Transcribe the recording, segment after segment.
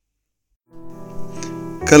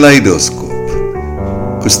Kaleidoscope,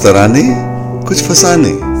 कुछ तराने कुछ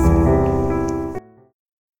फसाने.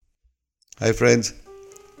 Hi friends,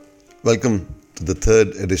 welcome to the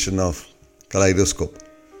third edition of Kaleidoscope.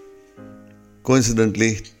 Coincidentally,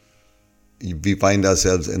 we find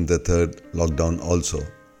ourselves in the third lockdown also.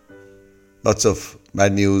 Lots of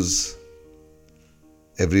bad news.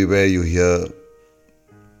 Everywhere you hear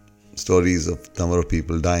stories of number of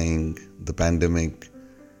people dying, the pandemic,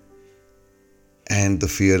 and the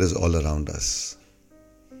fear is all around us.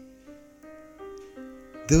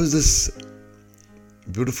 There was this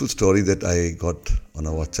beautiful story that I got on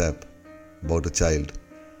a WhatsApp about a child,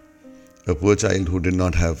 a poor child who did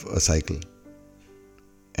not have a cycle.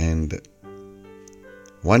 And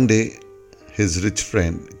one day his rich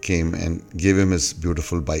friend came and gave him his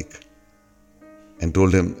beautiful bike and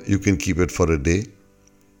told him, "You can keep it for a day.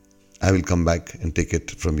 I will come back and take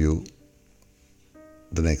it from you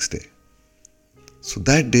the next day." So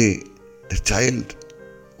that day, the child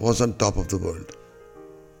was on top of the world.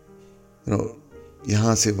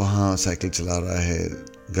 यहाँ से वहाँ cycle चला रहा है,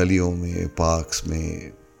 गलियों में, parks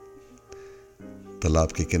में,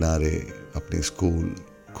 तालाब के किनारे, अपने स्कूल.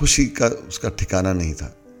 खुशी का उसका ठिकाना नहीं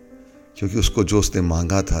था, क्योंकि उसको जो उसने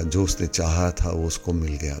मांगा था, जो उसने चाहा था, वो उसको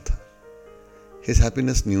मिल गया था. His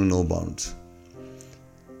happiness knew no bounds.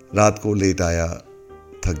 रात को लेट आया,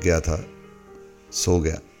 थक गया था, सो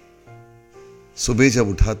गया. सुबह जब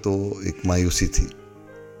उठा तो एक मायूसी थी,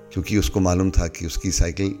 क्योंकि उसको मालूम था कि उसकी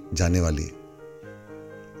साइकिल जाने वाली है,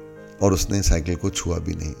 और उसने साइकिल को छुआ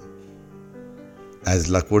भी नहीं. As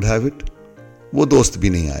luck would have it, वो दोस्त भी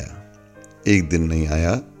नहीं आया. एक दिन नहीं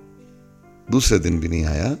आया, दूसरे दिन भी नहीं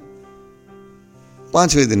आया,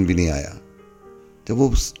 पांचवें दिन भी नहीं आया. जब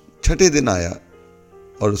वो छठे दिन आया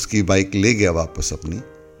और उसकी बाइक ले गया वापस अपनी,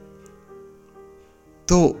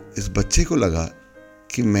 तो इस बच्चे को लगा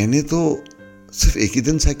कि मैंने तो सिर्फ एक ही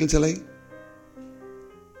दिन साइकिल चलाई,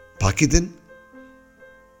 बाकी दिन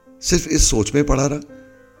सिर्फ इस सोच में पड़ा रहा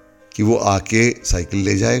कि वो आके साइकिल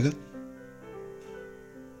ले जाएगा.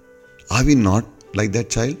 Are we not like that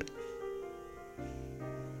child?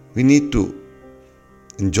 We need to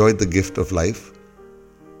enjoy the gift of life.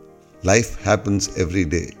 Life happens every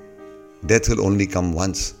day. Death will only come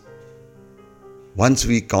once. Once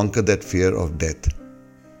we conquer that fear of death,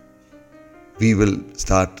 we will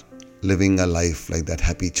start living a life like that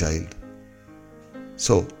happy child.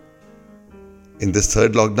 So, in this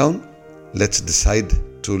third lockdown, let's decide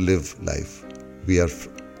to live life. We are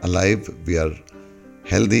alive, we are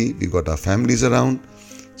healthy, we got our families around,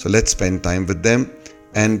 so let's spend time with them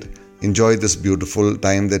and enjoy this beautiful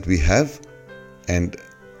time that we have, and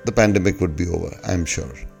the pandemic would be over, I'm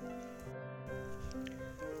sure.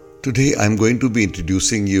 Today I'm going to be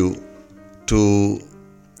introducing you to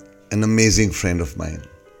an amazing friend of mine.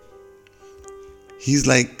 He's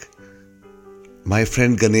like my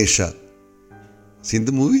friend Ganesha. Seen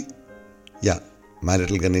the movie? Yeah, my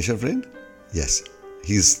little Ganesha friend? Yes,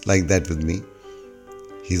 he's like that with me.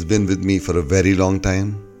 He's been with me for a very long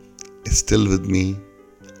time, is still with me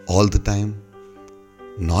all the time,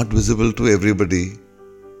 not visible to everybody,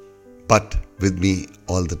 but with me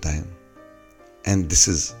all the time. And this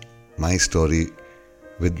is my story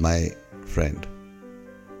with my friend.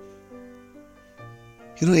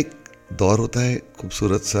 एक दौर होता है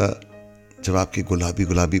खूबसूरत सा, जब आपके गुलाबी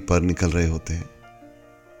गुलाबी पर निकल रहे होते हैं,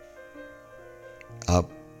 आप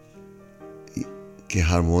के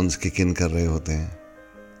हार्मोन्स किक इन कर रहे होते हैं,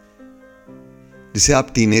 जिसे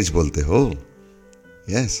आप टीनेज बोलते हो.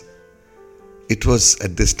 Yes, it was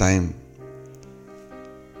at this time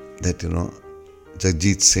that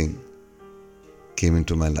Jagjit Singh came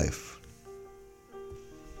into my life.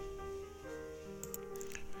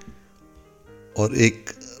 और एक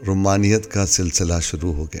रोमानियत का सिलसिला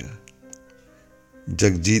शुरू हो गया.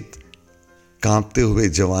 जगजीत कांपते हुए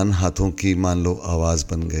जवान हाथों की मान लो आवाज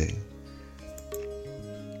बन गए,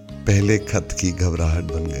 पहले खत की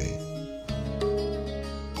घबराहट बन गए.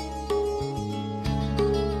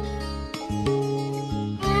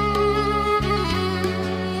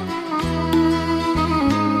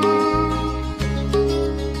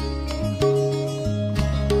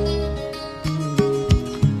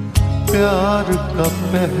 प्यार का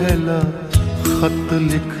पहला खत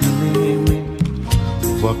लिखने में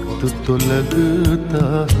वक्त तो लगता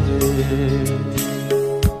है,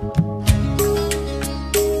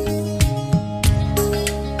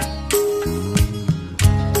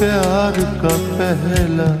 प्यार का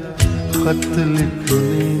पहला खत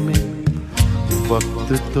लिखने में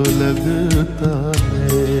वक्त तो लगता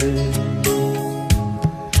है.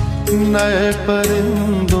 नए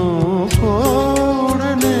परिंदों को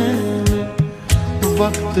उड़ने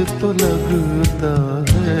वक्त तो लगता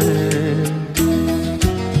है।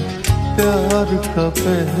 प्यार का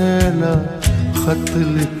पहला खत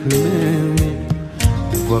लिखने में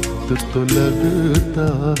वक्त तो लगता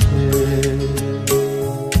है।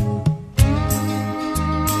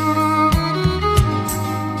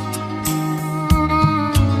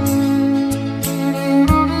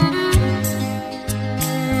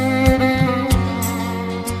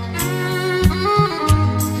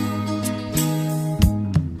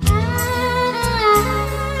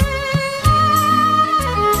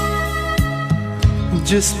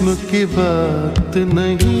 जिस्म की बात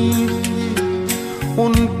नहीं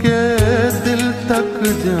उनके दिल तक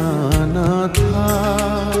जाना था।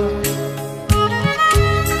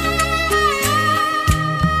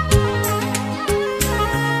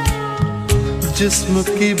 जिस्म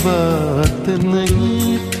की बात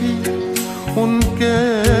नहीं थी उनके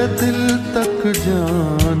दिल तक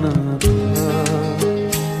जाना था।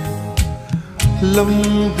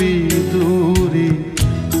 लंबी दूरी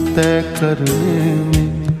तय करने में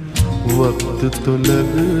वक्त तो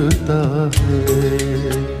लगता है।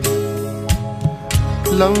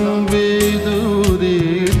 लंबी दूरी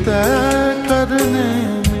तय करने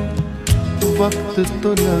में वक्त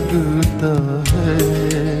तो लगता है।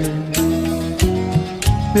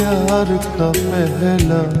 प्यार का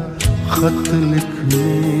पहला खत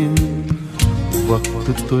लिखने में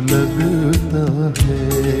वक्त तो लगता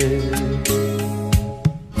है।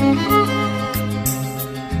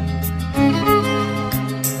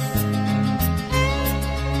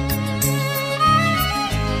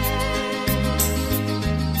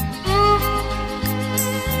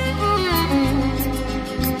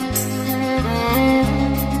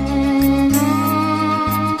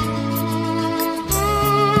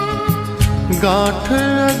 गांठ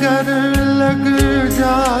अगर लग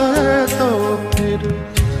जाए तो फिर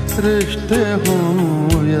रिश्ते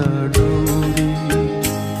हों या डोरी।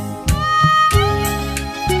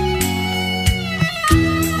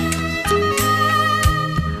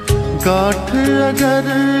 गांठ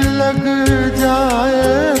अगर लग जाए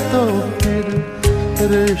तो फिर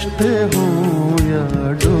रिश्ते हों या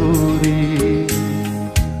डोरी।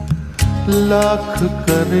 लाख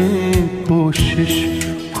करें कोशिश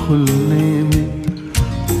खुलने में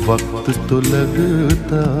वक्त तो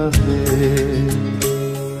लगता है।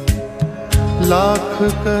 लाख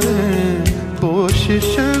करें कोशिश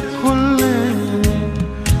खुलने में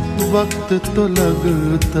वक्त तो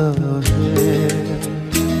लगता है।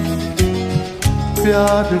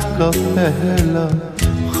 प्यार का पहला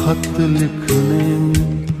खत लिखने में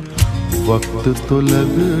वक्त तो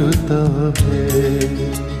लगता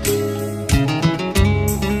है।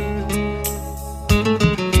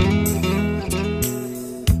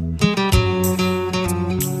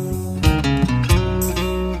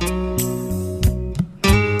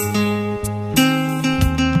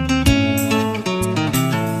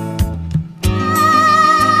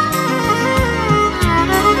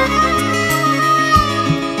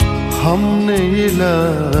 हमने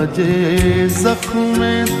इलाजे जख्म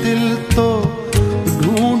में दिल तो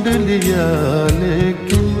ढूंढ लिया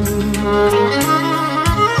लेकिन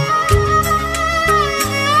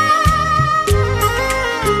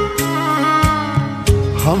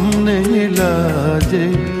हमने इलाजे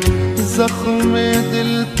जख्म में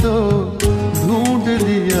दिल तो ढूंढ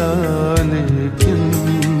लिया लेकिन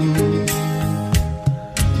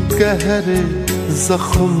गहरे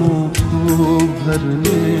जख्मों को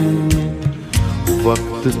भरने में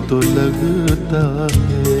वक्त तो लगता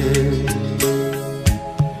है।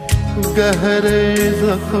 गहरे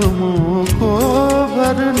जख्मों को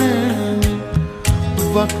भरने में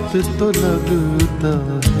वक्त तो लगता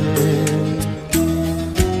है।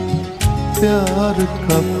 प्यार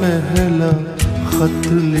का पहला खत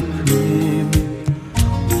लिखने में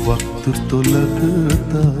वक्त तो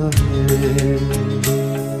लगता है।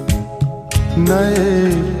 नए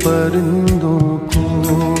परिंदों को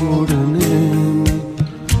उड़ने में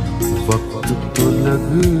वक्त तो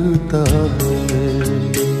लगता है।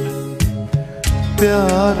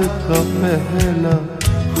 प्यार का पहला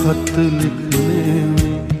खत लिखने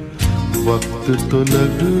में वक्त तो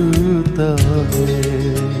लगता है।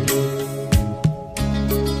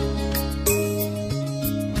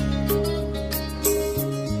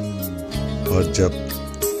 और जब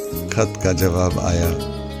खत का जवाब आया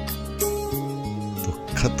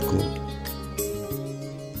खत को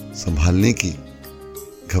संभालने की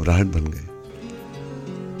घबराहट बन गई।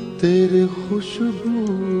 तेरे खुशबू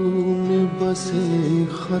में बसे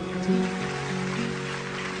खत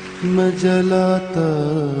मैं जलाता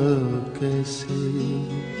कैसे।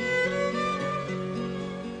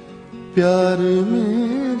 प्यार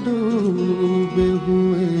में डूबे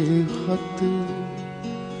हुए खत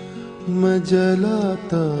मैं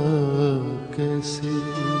जलाता कैसे,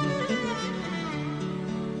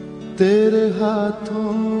 तेरे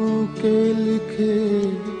हाथों के लिखे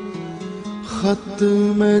खत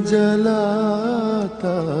मैं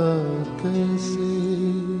जलाता कैसे।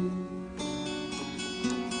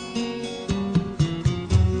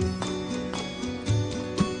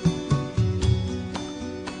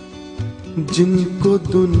 जिनको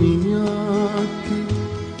दुनिया की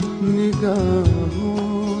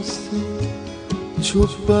निगाहों से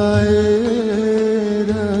छुपाए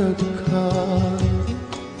रखा,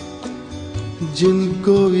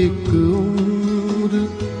 जिनको एक उम्र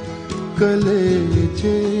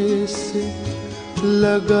कलेजे से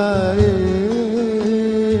लगाए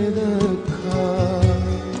रखा,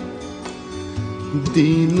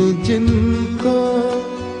 दीन जिनको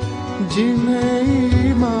जिन्हें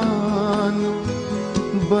ईमान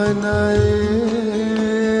बनाए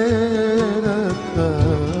रखा,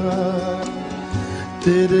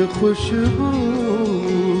 तेरे खुशबू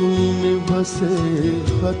में बसे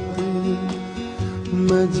खत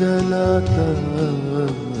मैं जलाता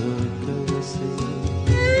कैसे।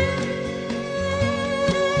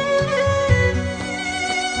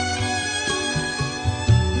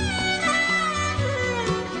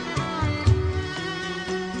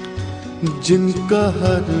 जिनका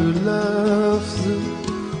हर लफ्ज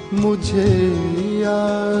मुझे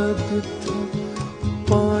याद था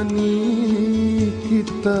पानी की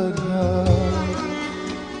तरह,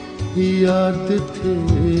 याद थे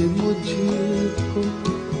मुझको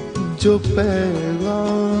जो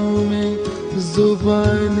पैगाम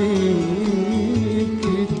जुबानी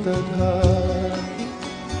की तरह,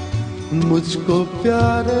 मुझको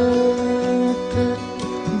प्यारे थे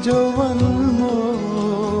जो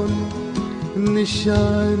अनमोल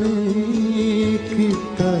निशानी की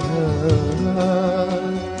तरह,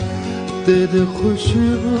 तेरे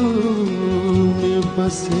खुशबू में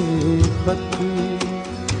बसे खत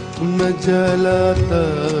मैं जलाता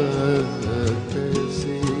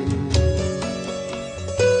कैसे।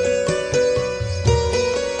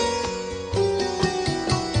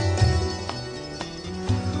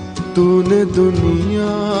 तूने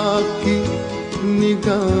दुनिया की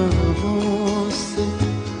निगाहों से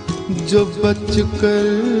जो बच कर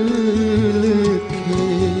लिखे,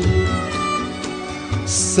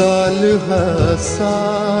 साल हर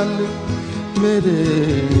साल मेरे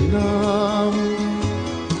नाम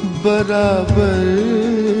बराबर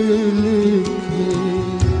लिखे,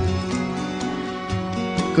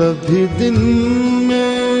 कभी दिन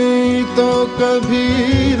में तो कभी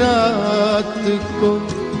रात को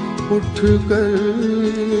उठ कर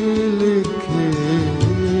लिखे,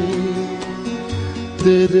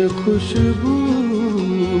 तेरे खुशबू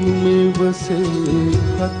में बसे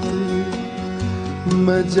खत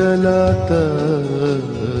मैं जलाता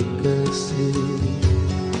कैसे,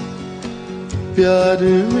 प्यार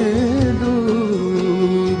में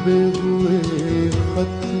डूबे हुए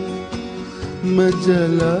खत मैं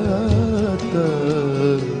जलाता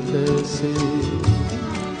कैसे,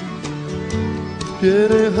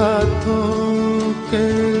 तेरे हाथों के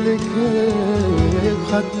लिखे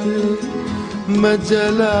खत मैं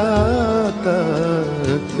जलाता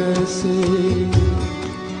कैसे,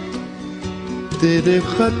 तेरे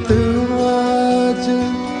खत आज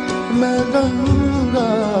मैं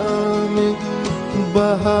गंगा में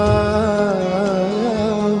बहाया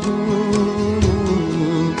हूँ,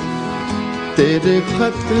 तेरे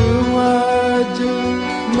खत आज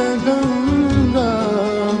मैं गंगा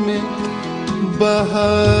में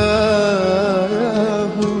बहाया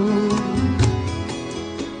हूँ,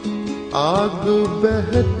 आग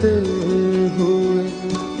बहते हुए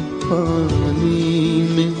पानी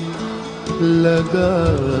में लगा।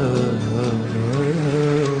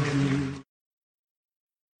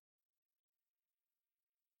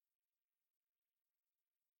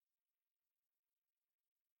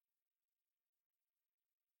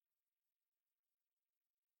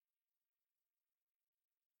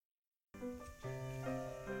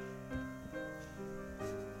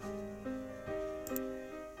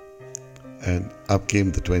 And up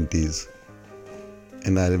came the 20s,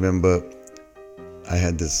 and I remember I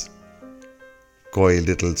had this coy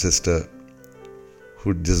little sister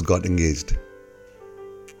who just got engaged.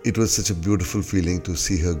 It was such a beautiful feeling to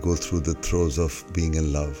see her go through the throes of being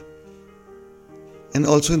in love. And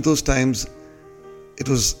also in those times, it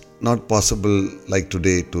was not possible like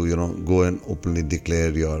today to, go and openly declare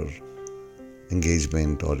your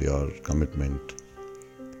engagement or your commitment.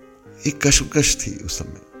 एक कश्मकश थी उस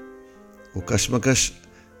समय, वो कश्मकश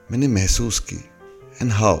मैंने महसूस की.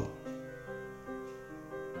 And how?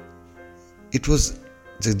 it was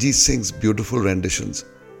Jagjit Singh's beautiful renditions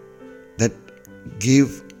that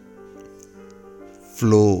gave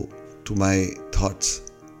flow to my thoughts,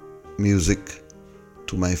 music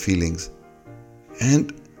to my feelings.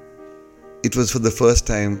 And it was for the first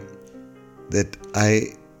time that I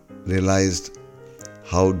realized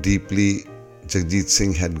how deeply Jagjit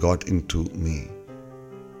Singh had got into me.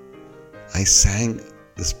 I sang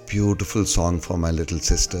this beautiful song for my little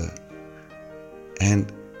sister,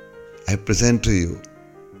 and I present to you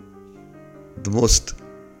the most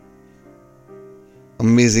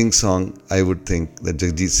amazing song I would think that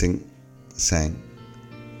Jagjit Singh sang.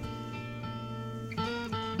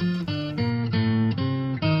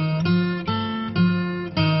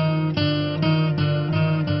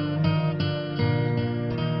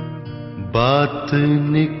 बात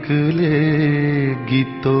निकलेगी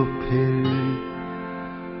तो फिर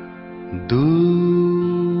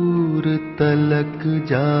दूर तलक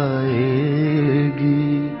जाएगी,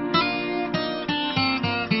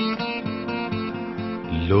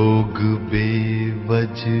 लोग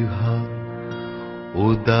बेवजह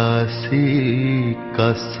उदासी का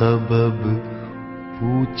सबब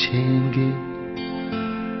पूछेंगे,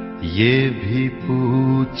 ये भी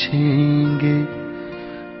पूछेंगे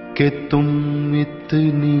कि तुम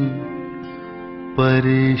इतनी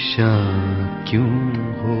परेशान क्यों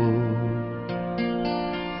हो।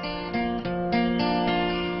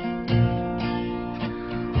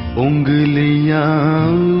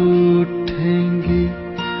 उंगलियां उठेंगी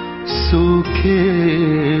सूखे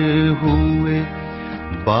हुए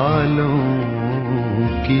बालों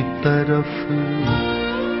की तरफ,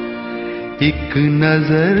 एक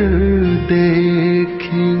नजर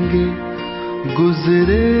देखेंगे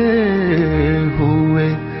गुजरे हुए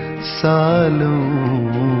सालों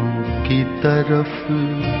की तरफ।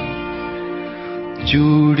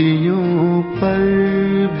 चूड़ियों पर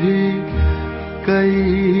भी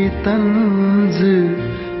कई तंज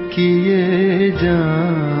किए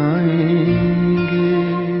जाएंगे,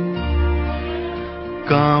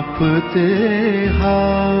 कांपते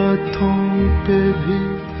हाथों पे भी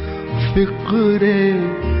फिक्रे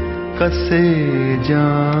कसे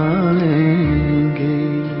जाएंगे।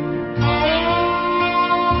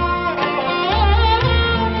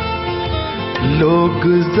 लोग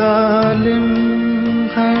जालिम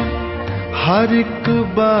हैं, हर एक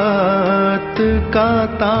बात का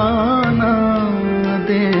ताना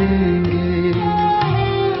देंगे,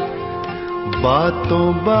 बातों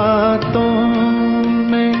बातों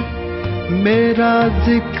में मेरा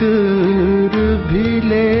जिक्र भी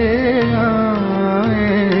ले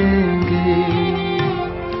आएंगे,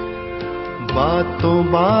 बातों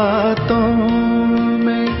बातों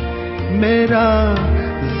में मेरा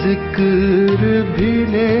जिक्र भी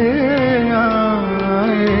ले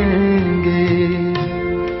आएंगे।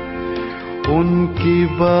 उनकी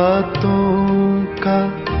बातों का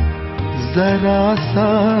जरा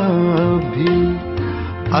सा भी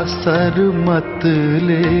असर मत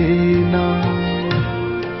लेना,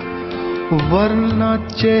 वरना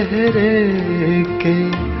चेहरे के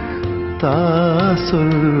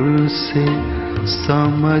तासुर से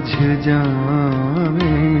समझ जाएंगे।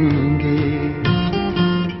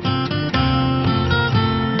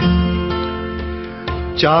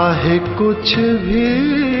 चाहे कुछ भी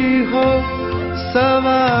हो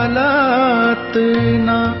सवालात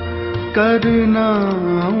ना करना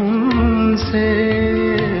उनसे,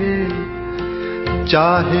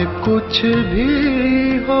 चाहे कुछ भी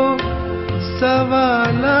हो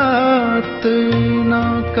सवालात ना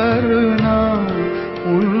करना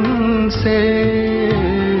उनसे।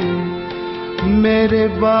 मेरे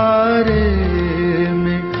बारे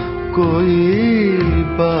में कोई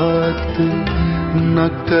बात न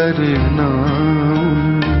करना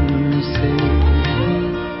उनसे,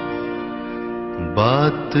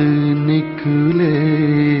 बात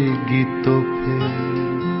निकलेगी तो फिर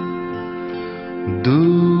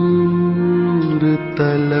दूर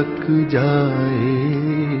तलक जाएगी।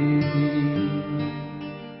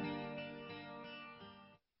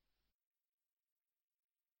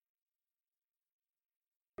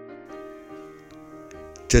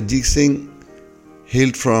 Jagjit Singh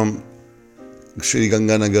hailed from Sri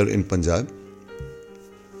Ganganagar in Punjab.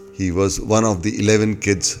 He was one of the 11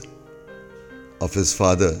 kids of his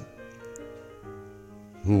father,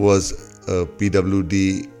 who was a PWD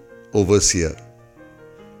overseer.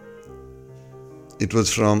 It was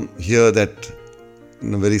from here that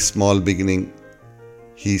in a very small beginning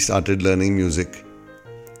he started learning music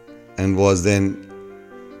and was then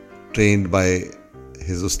trained by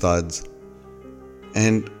his ustads.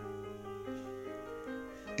 And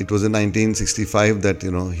it was in 1965 that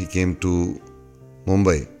he came to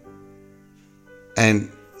Mumbai, And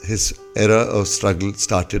his era of struggle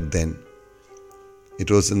started then.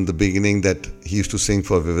 It was in the beginning that he used to sing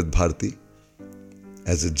for Vivid Bharati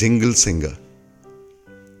as a jingle singer.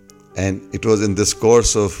 And it was in this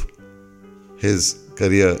course of his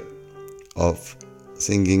career of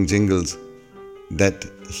singing jingles that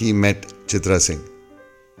he met Chitra Singh.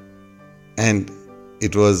 And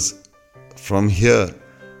it was from here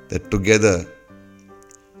that together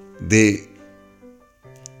they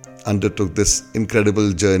undertook this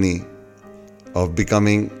incredible journey of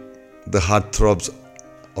becoming the heartthrobs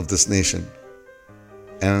of this nation.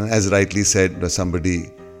 And as rightly said by somebody,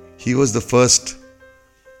 he was the first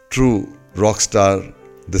true rock star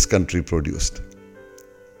this country produced.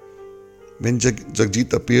 When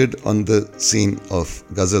Jagjit appeared on the scene of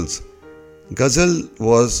Gazals, Ghazal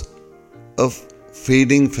was a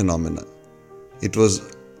fading phenomenon. It was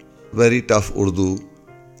very tough Urdu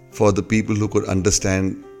for the people who could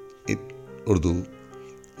understand it, Urdu,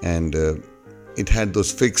 and it had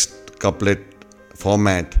those fixed couplet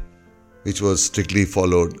format which was strictly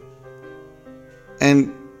followed,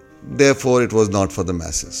 and therefore it was not for the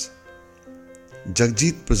masses.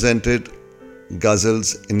 Jagjit presented Ghazals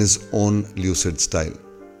in his own lucid style,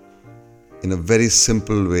 in a very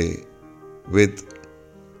simple way, with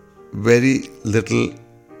very little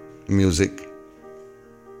music.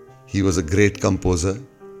 He was a great composer,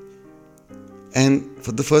 and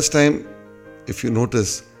for the first time, if you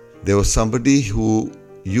notice, there was somebody who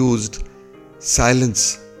used silence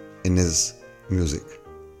in his music.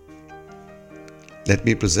 Let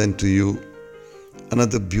me present to you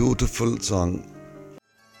another beautiful song.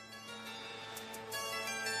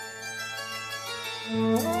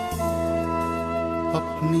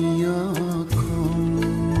 अपनी आँखों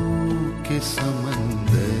के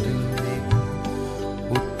समंदर में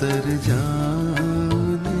उतर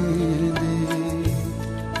जाने दे,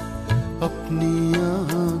 अपनी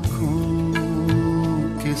आँखों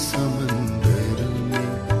के समंदर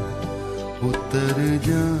में उतर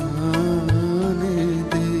जाने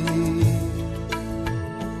दे।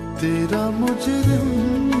 तेरा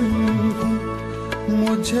मुजरिम हूँ,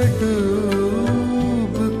 मुझे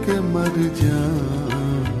डूब के मर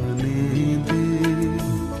जाने दे,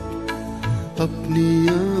 अपनी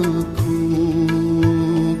आँखों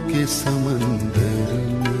के समंदर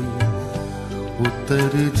में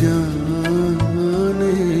उतर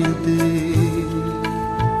जाने दे।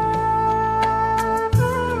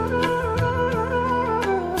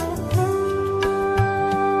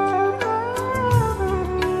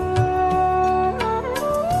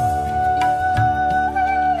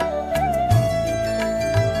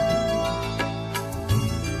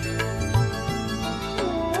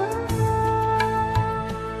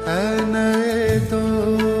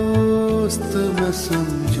 दोस्त मैं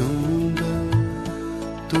समझूंगा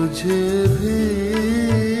तुझे भी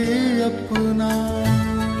अपना,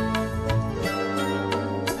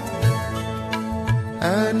 ऐ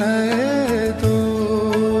नए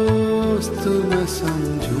दोस्त मैं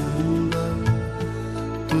समझूंगा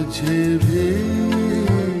तुझे भी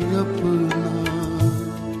अपना।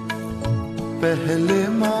 पहले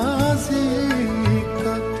माज़ी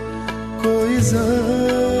का कोई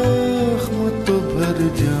ज़ख्म तो भर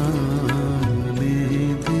जाने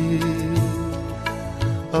दे,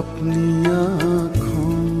 अपनी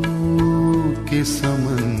आँखों के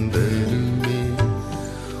समंदर में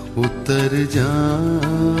उतर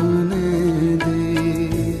जाने दे।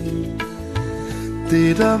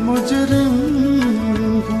 तेरा मुजरिम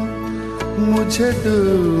हूँ, मुझे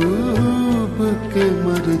डूब के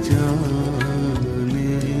मर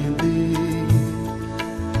जाने दे,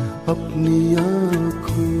 अपनी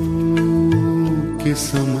आँखों के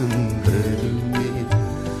समंदर में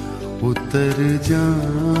उतर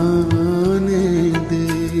जाने दे।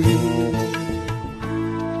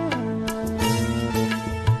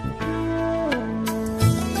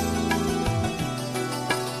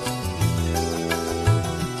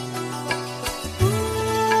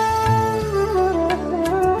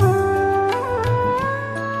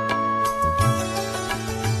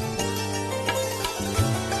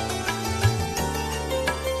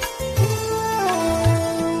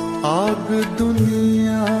 आग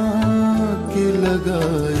दुनिया की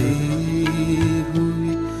लगाई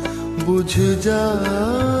हुई बुझ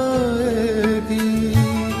जाएगी,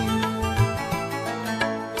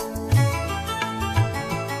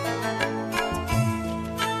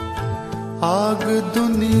 आग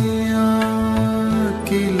दुनिया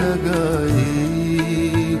की लगाई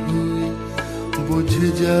हुई बुझ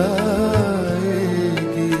जाएगी।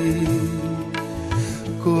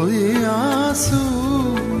 कोई आंसू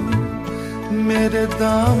मेरे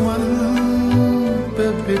दामन पे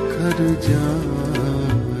बिखर जाएंगे,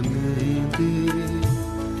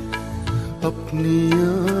 अपनी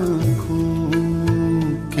आँखों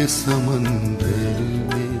के समंदर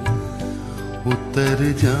में उतर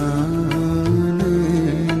जाने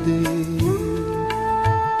दे।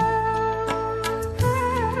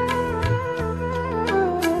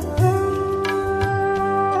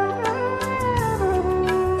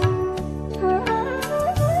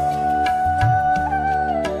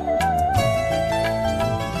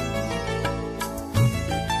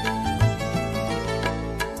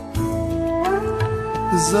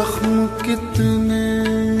 जख्म कितने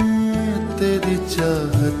तेरी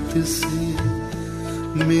चाहत से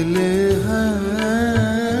मिले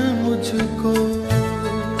हैं मुझको,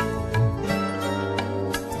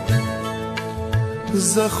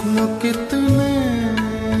 जख्म कितने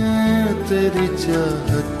तेरी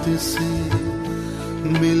चाहत से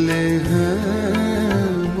मिले हैं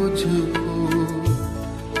मुझको।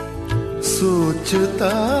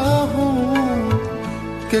 सोचता हूँ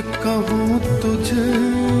कि कहूँ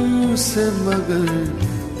तुझसे मगर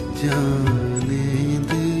जाने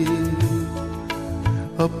दे,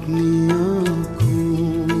 अपनी आँखों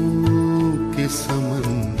के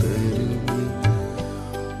समंदर में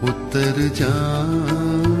उतर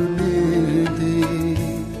जाने दे।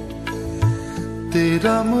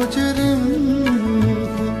 तेरा मुजरिम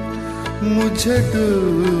मुझे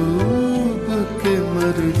डूब के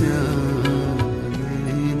मर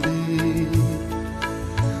जाने दे,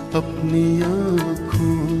 अपनी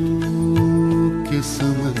आँखों के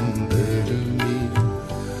समंदर में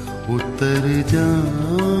उतर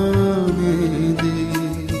जाने दे।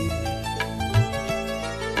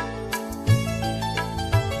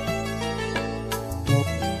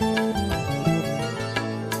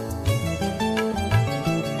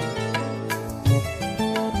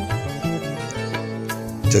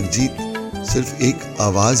 जगजीत सिर्फ एक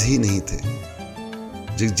आवाज ही नहीं थे,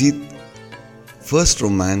 जगजीत फर्स्ट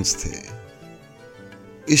रोमांस थे,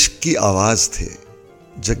 इश्क की आवाज थे।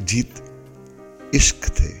 जगजीत इश्क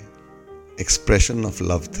थे, एक्सप्रेशन ऑफ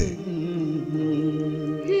लव थे।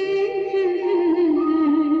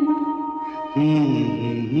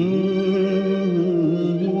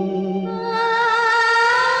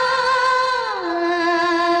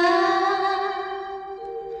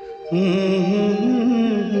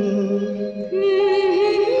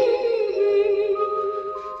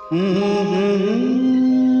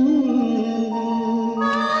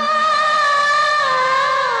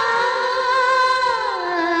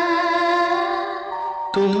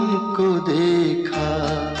 तुमको देखा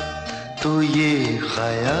तो ये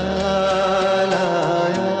ख्याल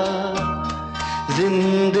आया,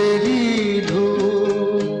 जिंदगी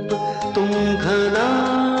धूप तुम घना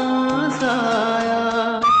साया।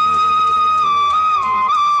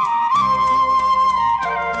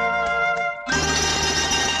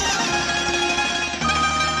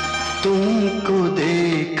 तुमको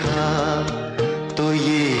देखा तो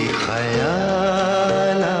ये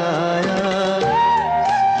ख्याल आया,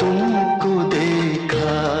 तुमको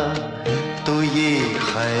देखा तो ये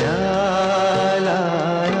ख्याल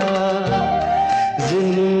आया,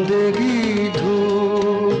 जिंदगी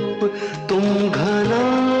धूप तुम घना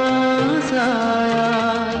साया।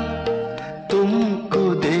 तुमको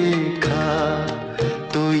देखा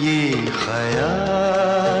तो ये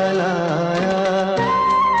ख्याल आया।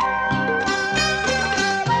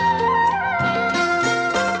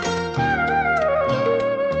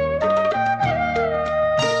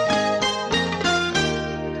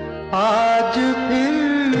 आज फिर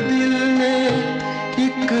दिल ने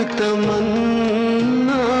एक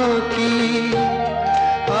तमन्ना की,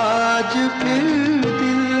 आज फिर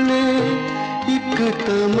दिल ने एक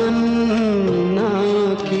तमन्ना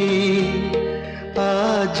की,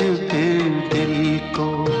 आज फिर दिल को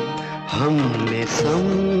हमने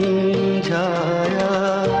समझाया,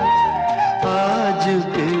 आज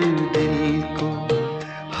फिर दिल को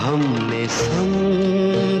हमने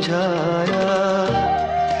समझाया।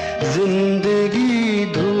 जिंदगी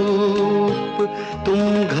धूप तुम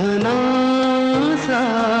घना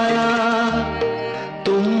साया,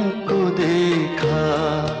 तुमको देखा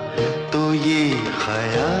तो ये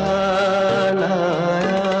ख्याल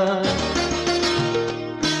आया।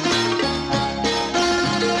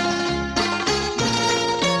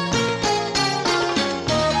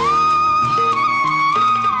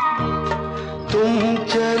 तुम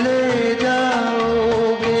चले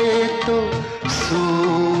जाओगे तो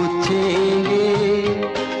सोचेंगे,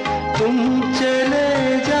 तुम चले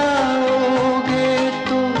जाओगे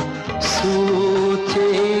तो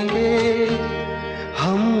सोचेंगे,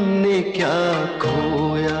 हमने क्या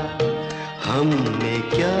खोया हमने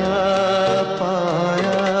क्या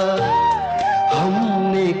पाया,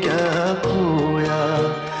 हमने क्या खोया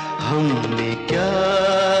हमने क्या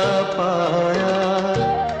पाया,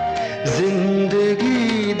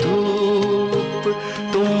 जिंदगी धूप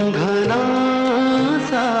तुम घना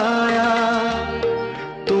साया,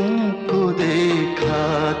 तुमको देखा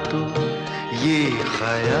तो ये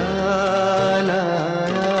ख्याल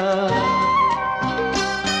आया।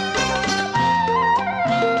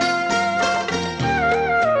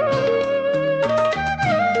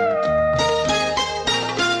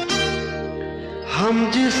 हम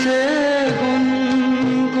जिसे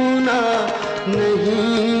गुनगुना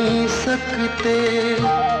नहीं सकते,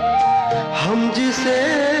 हम जिसे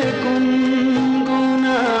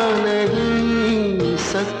गुनगुना नहीं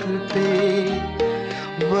सकते,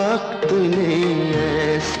 वक्त ने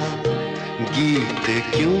ऐसा गीत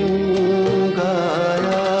क्यों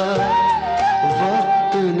गाया,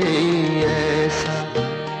 वक्त ने ऐसा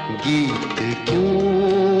गीत क्यों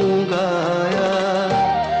गाया,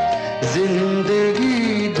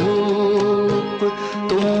 जिंदगी धूप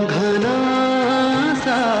तुम घना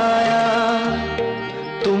साया,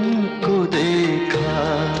 तुमको देखा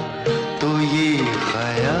तो ये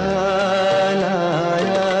ख्याल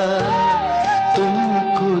आया,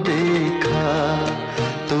 तुमको देखा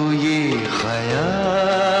तो ये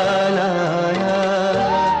ख्याल आया।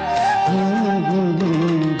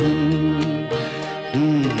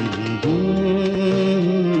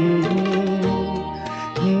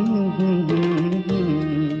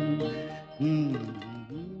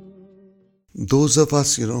 Those of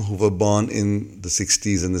us, who were born in the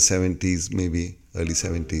 60s and the 70s, maybe early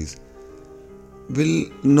 70s, will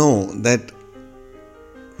know that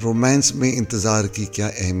romance में इंतज़ार की क्या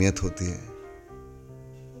अहमियत होती है.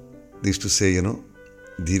 They used to say,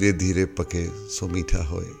 धीरे धीरे पके सो मीठा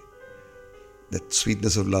होए. That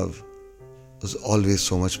sweetness of love was always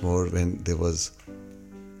so much more when there was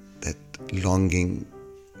that longing,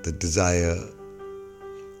 the desire.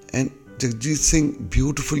 And Jagjit Singh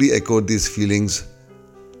beautifully echoed these feelings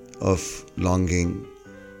of longing.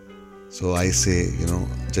 So I say,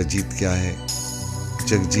 Jagjit क्या है?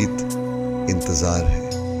 Jagjit इंतज़ार है.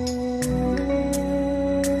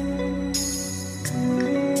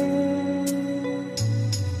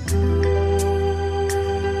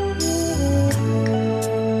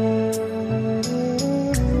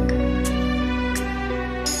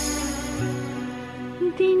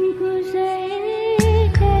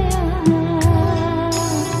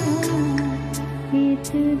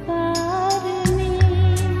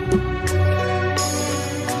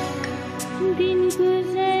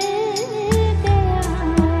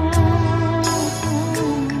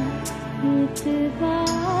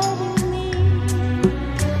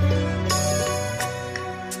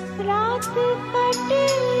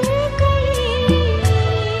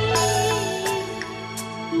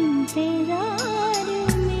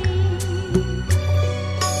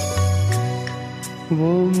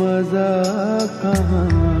 वो मजा कहाँ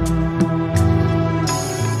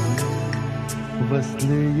वस्ल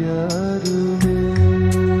यार में,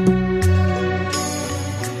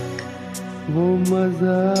 वो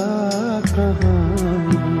मजा कहाँ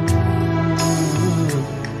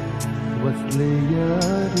वस्ल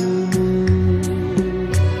यार में,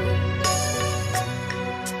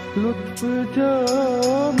 लुत्फ जो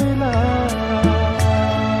मिला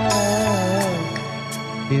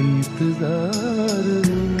इंतजार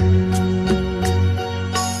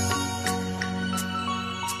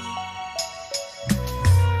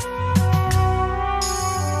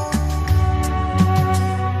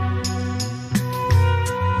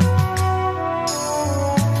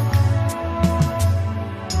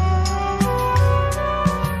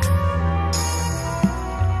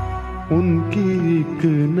उनकी एक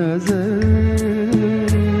नजर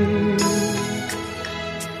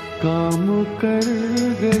काम कर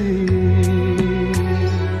गई,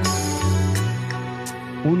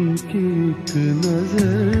 उनकी एक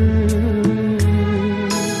नजर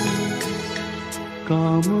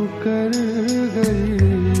काम कर गई,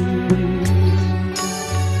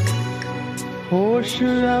 होश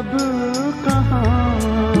अब कहाँ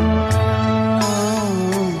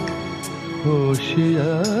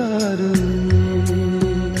होशियार,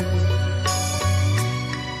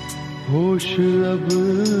 होश अब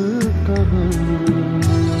कहाँ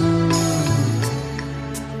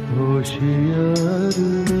होशियार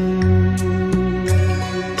में।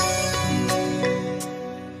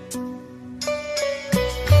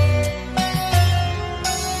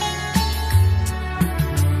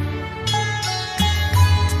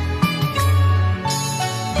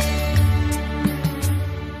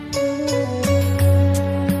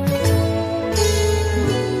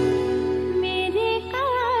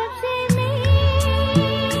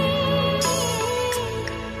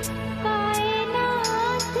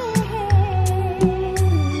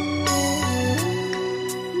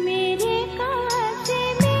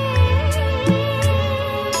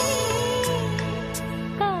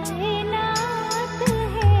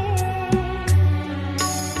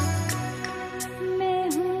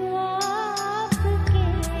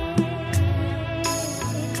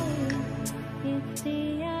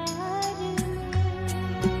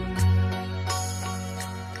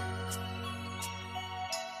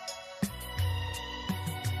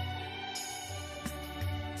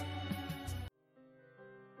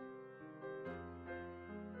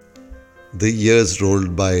 the years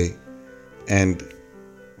rolled by, and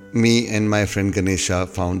me and my friend Ganesha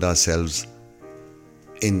found ourselves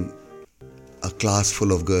in a class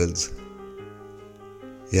full of girls.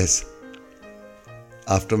 Yes,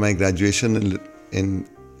 after my graduation in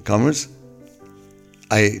commerce,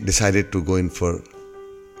 I decided to go in for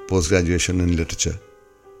post-graduation in literature.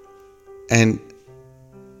 And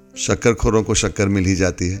शक्कर खोरों को शक्कर मिल ही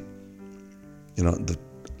जाती है. You know, the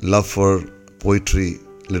love for poetry,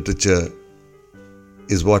 literature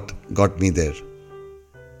is what got me there.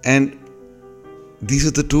 And these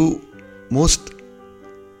are the two most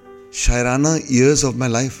shairana years of my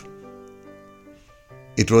life.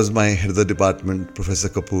 It was my head of the department, Professor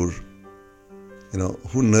Kapoor,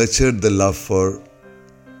 who nurtured the love for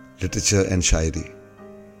literature and shairi.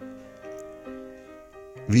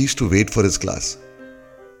 We used to wait for his class.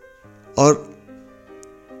 और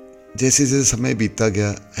जैसे जैसे समय बीतता गया,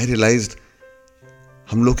 आई realised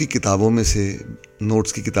हम लोग की किताबों में से,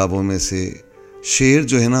 नोट्स की किताबों में से शेर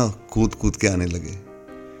जो है ना कूद कूद के आने लगे.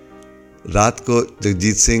 रात को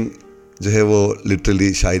जगजीत सिंह जो है वो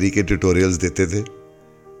लिटरली शायरी के ट्यूटोरियल्स देते थे,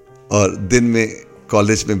 और दिन में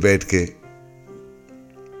कॉलेज में बैठ के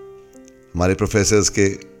हमारे प्रोफेसर्स के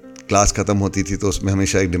क्लास ख़त्म होती थी तो उसमें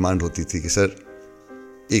हमेशा एक डिमांड होती थी कि सर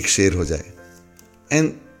एक शेर हो जाए.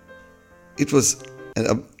 And it was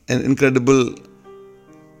an incredible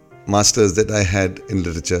masters that I had in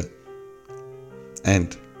literature,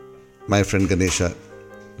 and my friend Ganesha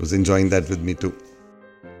was enjoying that with me too.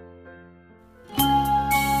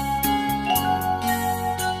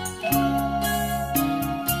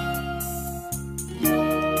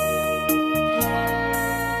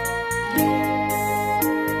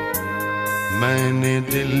 मैंने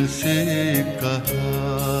दिल से कहा,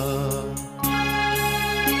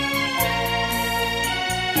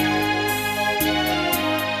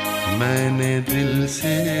 मैंने दिल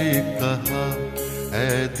से कहा,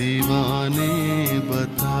 ऐ दीवाने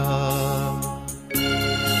बता.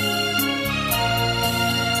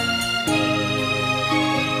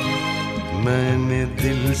 मैंने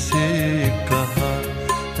दिल से कहा,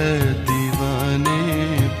 ऐ दीवाने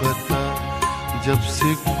बता, जब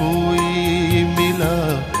से कोई मिला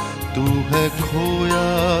तू है खोया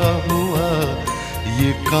हुआ.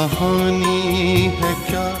 ये कहानी है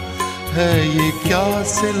क्या, है ये क्या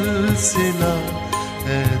सिलसिला,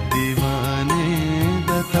 है दीवाने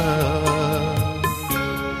बता.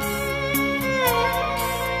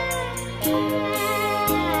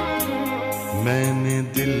 मैंने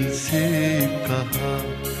दिल से कहा,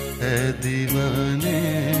 है दीवाने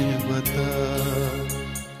बता.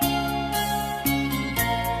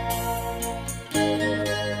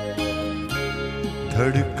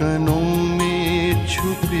 धड़कनों में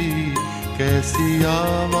छुपी कैसी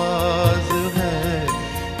आवाज है,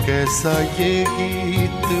 कैसा ये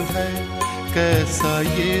गीत है, कैसा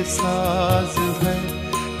ये साज है,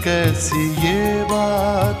 कैसी ये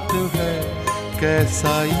बात है,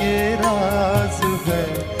 कैसा ये राज है,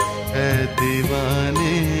 ऐ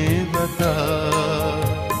दीवाने बता.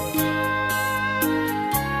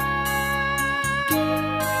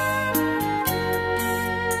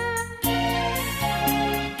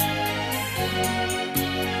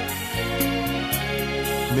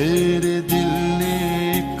 मेरे दिल ने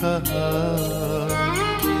कहा,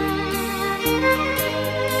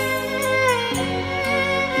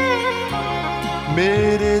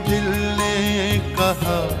 मेरे दिल ने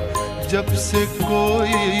कहा, जब से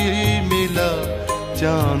कोई मिला,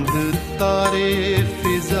 चांद तारे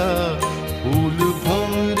फिजा, फूल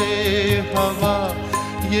भंवरे हवा,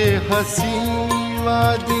 ये हसी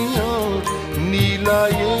वादियाँ, नीला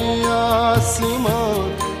ये आसमां,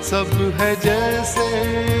 सब है जैसे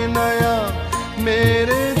नया.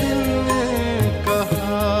 मेरे दिल ने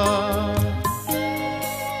कहा.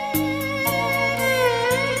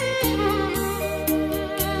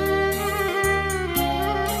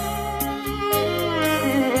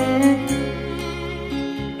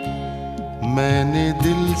 मैंने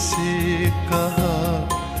दिल से कहा,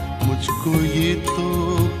 मुझको ये तो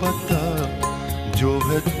पता, जो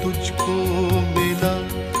है तुझको मिला,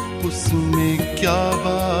 उसमें क्या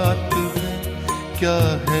बात है, क्या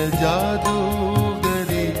है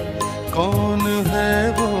जादूगरी, कौन है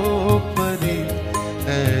वो परी,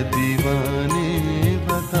 ऐ दीवाने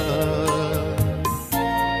बता.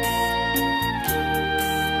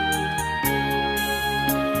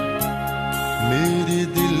 मेरे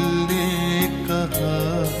दिल ने कहा,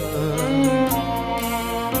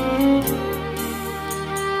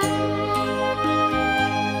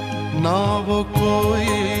 ना वो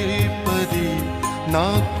कोई परी, ना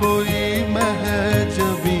कोई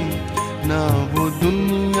महजबी, ना वो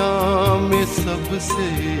दुनिया में सबसे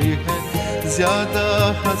है ज्यादा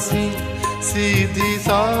हंसी, सीधी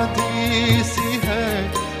साधी सी है,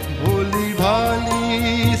 भोली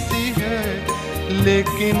भाली सी है,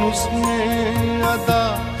 लेकिन उसमें अदा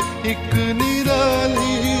एक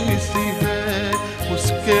निराली सी है।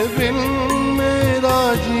 उसके बिन मेरा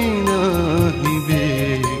जीना ही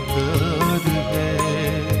बेकार है।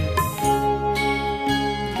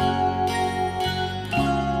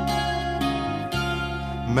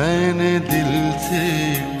 मैंने दिल से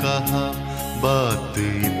कहा बात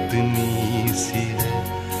इतनी सी है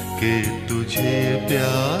कि तुझे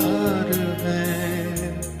प्यार है।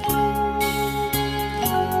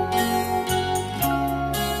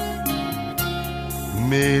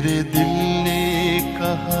 मेरे दिल ने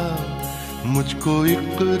कहा मुझको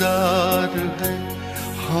इकरार है,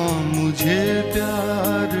 हाँ मुझे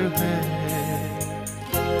प्यार है,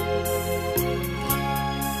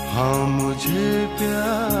 हाँ मुझे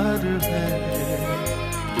प्यार है,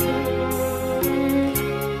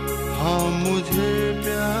 हाँ मुझे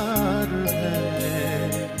प्यार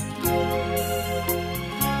है,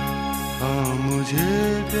 हाँ मुझे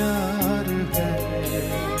प्यार है।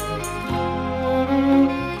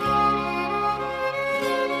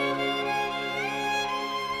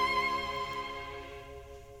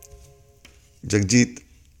 Jagjit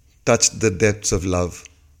touched the depths of love,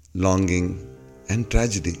 longing, and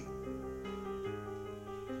tragedy.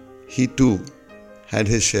 He too had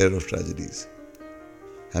his share of tragedies,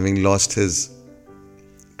 having lost his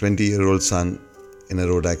 20-year-old son in a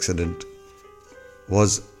road accident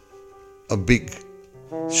was a big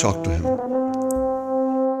shock to him.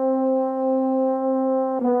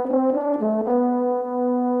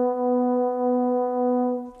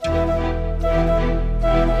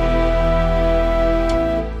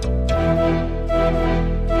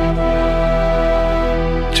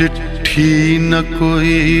 चिट्ठी न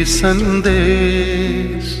कोई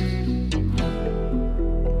संदेश,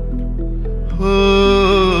 हो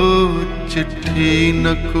चिट्ठी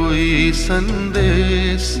न कोई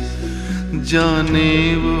संदेश, जाने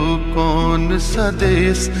वो कौन सा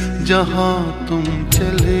देश जहां तुम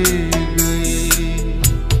चले गए।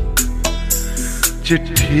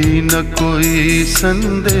 चिट्ठी न कोई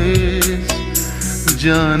संदेश,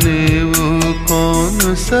 जाने वो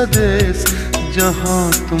कौन सा देश जहां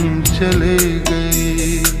तुम चले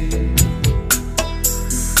गए।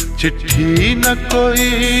 चिट्ठी न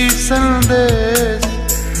कोई संदेश,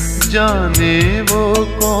 जाने वो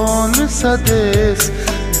कौन सा देश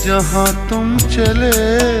जहां तुम चले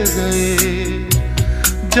गए,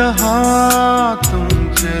 जहां तुम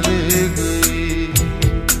चले गए।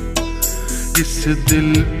 इस दिल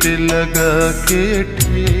पे लगा के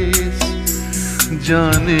ठेस,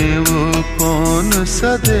 जाने वो कौन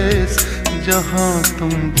सा देश जहां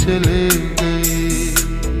तुम चले गए।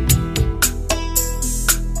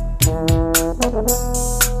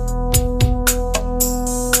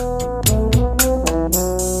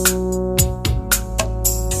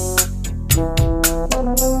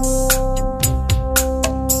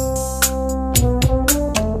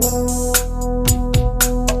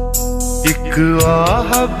 एक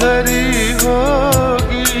आह भरी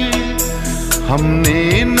होगी हमने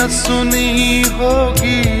न सुनी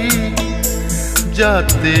होगी,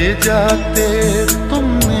 जाते जाते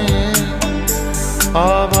तुमने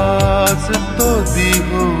आवाज तो दी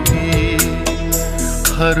होगी।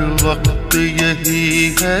 हर वक्त यही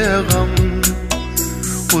है गम,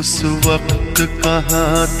 उस वक्त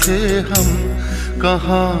कहाँ थे हम,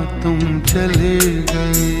 कहाँ तुम चले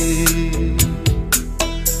गए।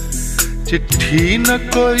 चिट्ठी न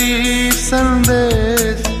कोई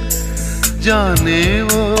संदेश, जाने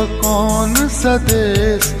वो कौन सा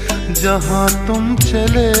देश जहां तुम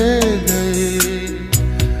चले गए,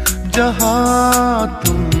 जहां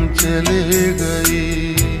तुम चले गए।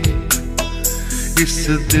 इस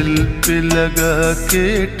दिल पे लगा के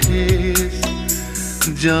ठेस,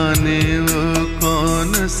 जाने वो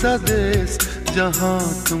कौन सा देश जहां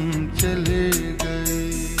तुम चले गए।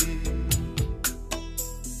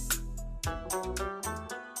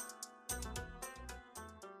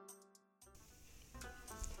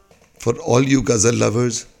 For all you Ghazal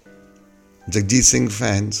lovers, Jagjit Singh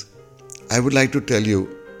fans, I would like to tell you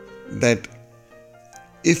that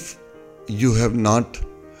if you have not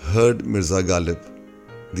heard Mirza Ghalib,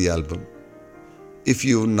 the album, if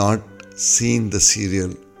you have not seen the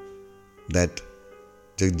serial that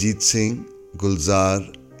Jagjit Singh, Gulzar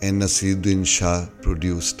and Nasiruddin Shah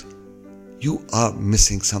produced, you are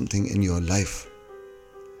missing something in your life.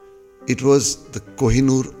 It was the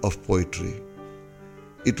Kohinoor of poetry.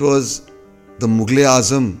 It was the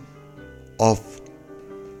Mughal-e-Azam of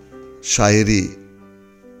Shairi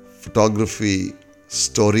photography,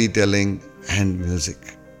 storytelling, and music.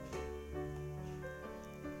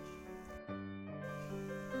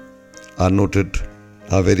 Our noted,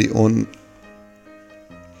 our very own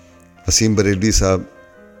Asim Bareilly Sahab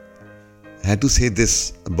had to say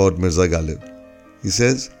this about Mirza Ghalib. He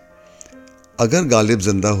says, अगर गालिब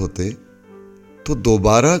जिंदा होते तो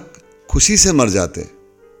दोबारा खुशी से मर जाते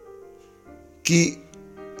कि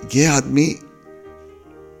ये आदमी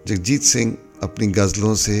जगजीत सिंह अपनी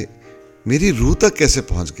गज़लों से मेरी रूह तक कैसे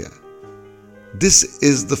पहुंच गया. This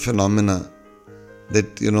is the phenomena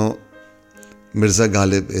that, Mirza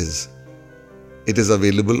Ghalib is. It is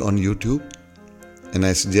available on YouTube, and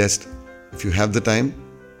I suggest if you have the time,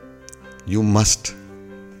 you must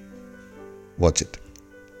watch it.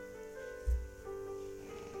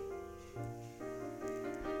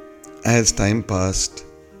 As time passed,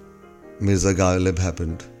 Mirza Ghalib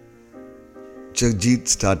happened. Jagjit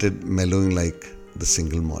started mellowing like the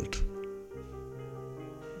single malt,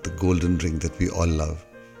 the golden drink that we all love.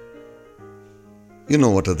 You know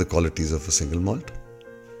what are the qualities of a single malt?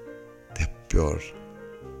 They are pure.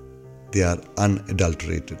 They are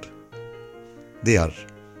unadulterated. They are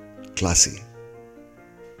classy.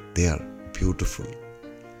 They are beautiful.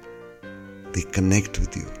 They connect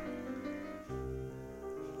with you.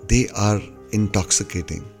 They are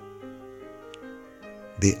intoxicating.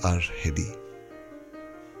 They are heady.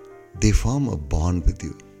 They form a bond with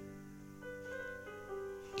you.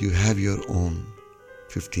 You have your own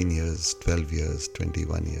 15 years, 12 years,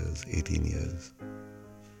 21 years, 18 years.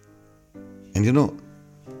 And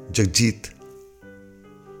Jagjit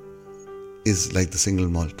is like the single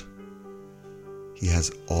malt. He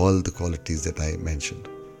has all the qualities that I mentioned.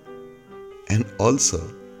 And also,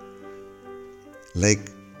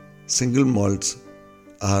 like single malts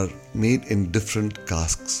are made in different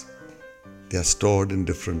casks. They are stored in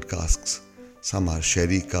different casks. Some are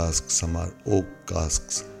sherry casks, some are oak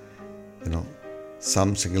casks.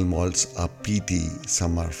 Some single malts are peaty,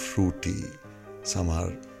 some are fruity, some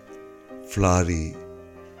are flowery.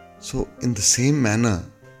 So in the same manner,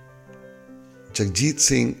 Jagjit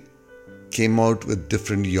Singh came out with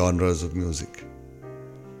different genres of music.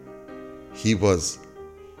 He was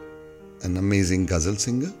an amazing Ghazal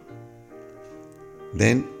singer.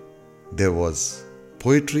 Then there was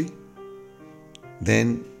poetry.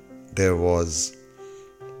 Then there was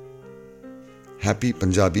happy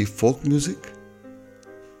Punjabi folk music.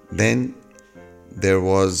 Then there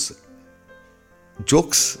was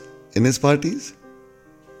jokes in his parties.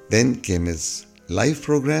 Then came his live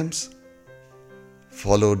programs,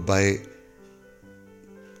 followed by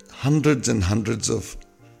hundreds and hundreds of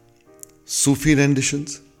Sufi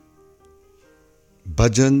renditions,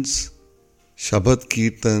 bhajans, Shabad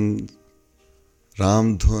Kirtan,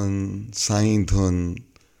 Ram Dhun, Sai Dhun,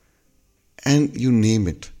 and you name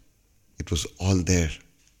it. It was all there.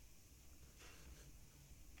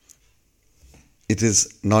 It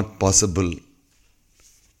is not possible.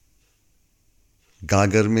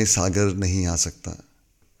 गागर में सागर नहीं आ सकता.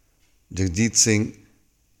 जगजीत सिंह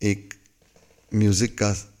एक music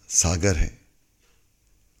का सागर है.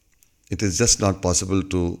 It is just not possible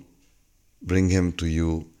to bring him to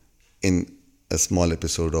you in a small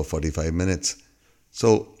episode of 45 minutes.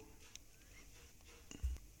 So,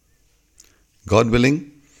 God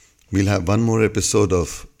willing, we'll have one more episode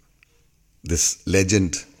of this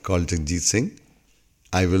legend called Jagjit Singh.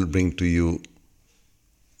 I will bring to you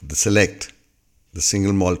the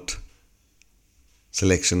single malt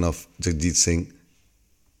selection of Jagjit Singh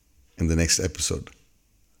in the next episode.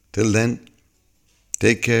 Till then,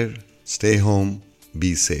 take care, stay home,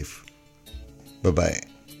 be safe. Bye-bye.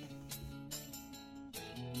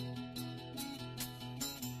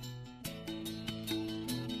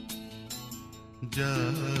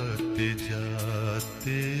 जाते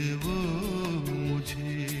जाते वो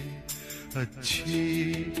मुझे अच्छी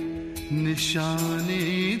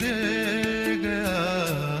निशानी दे गया.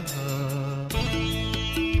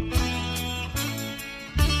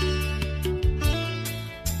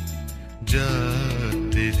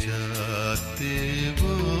 जाते जाते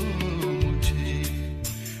वो मुझे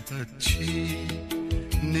अच्छी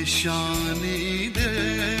निशानी दे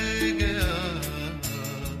गया.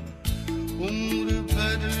 उम्र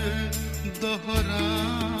भर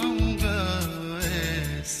दोहराऊंगा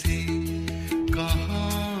ऐसी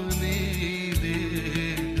कहानी दे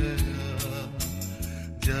गया.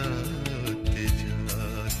 जाते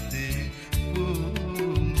जाते वो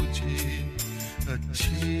मुझे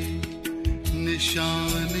अच्छी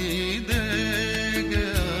निशानी दे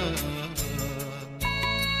गया.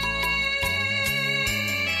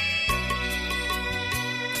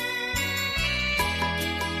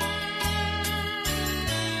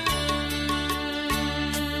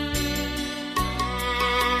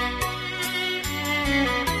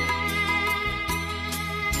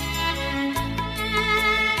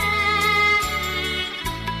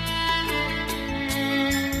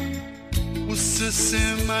 उससे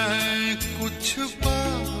मैं कुछ पा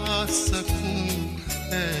सकूं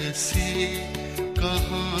ऐसी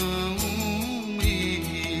कहाँ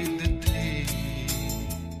उम्मीद थी।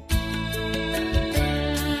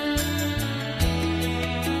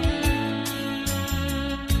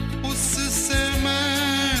 उससे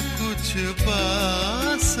मैं कुछ पा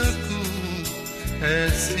सकूं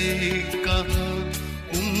ऐसी कहाँ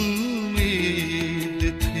उम्मीद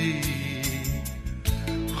थी।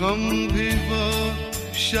 गम भी वो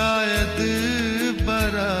शायद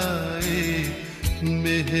बराए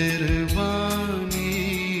मेहरबानी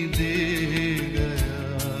दे गया।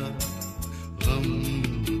 गम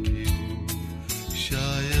भी वो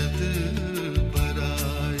शायद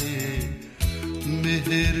बराए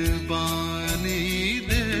मेहरबानी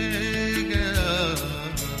दे गया।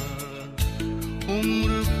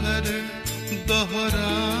 उम्र भर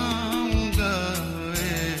दोहराऊंगा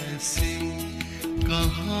ऐसी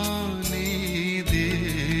कहानी दे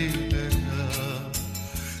गया।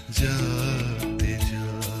 जाते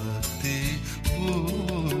जाते वो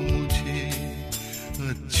मुझे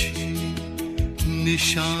अच्छी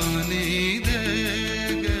निशानी दे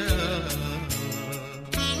गया।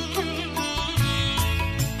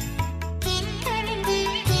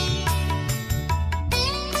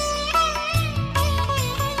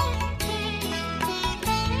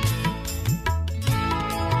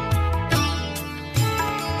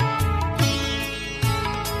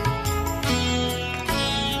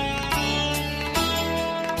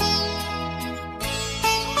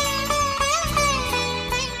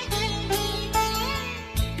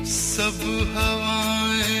 सब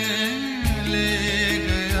हवाएं ले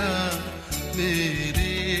गया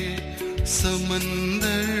मेरे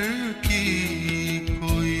समंदर की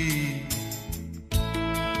कोई।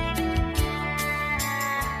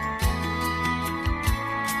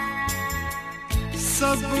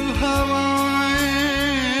 सब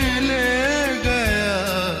हवाएं ले गया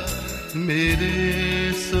मेरे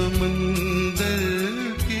समंदर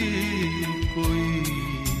की कोई।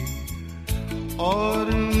 और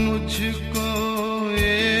मुझको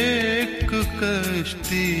एक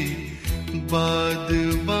कश्ती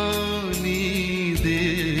बादबानी दे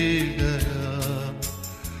गया।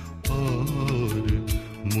 और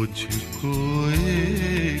मुझको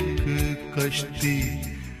एक कश्ती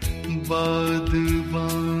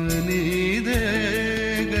बादबानी दे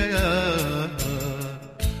गया।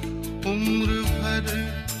 उम्र भर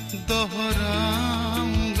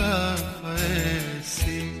दोहराऊंगा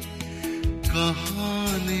ऐसी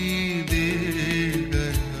कहानी दे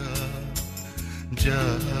गया।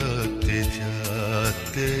 जाते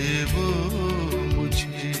जाते वो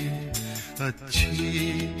मुझे अच्छी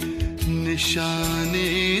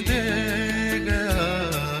निशानी दे गया।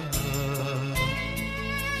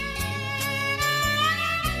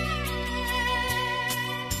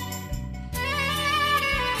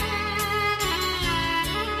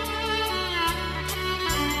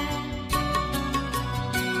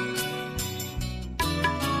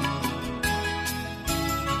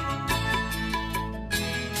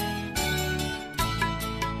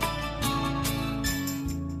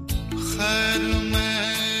 खैर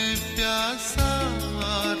मैं प्यासा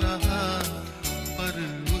रहा पर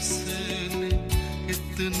उसने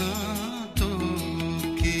इतना तो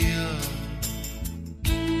किया।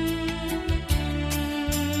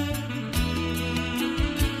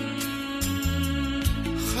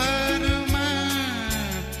 खैर मैं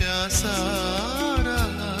प्यासा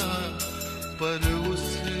रहा पर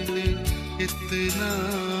उसने इतना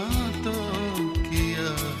तो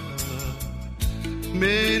किया।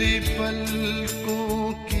 मेरी पलकों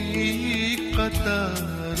की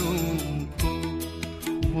कतारों को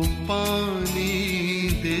वो पानी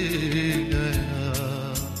दे गया।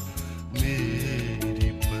 मेरी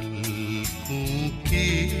पलकों की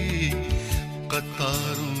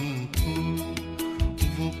कतारों को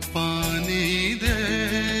वो पानी दे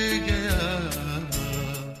गया।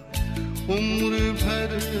 उम्र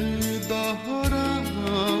भर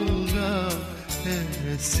दोहराऊंगा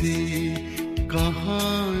ऐसी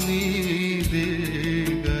कहानी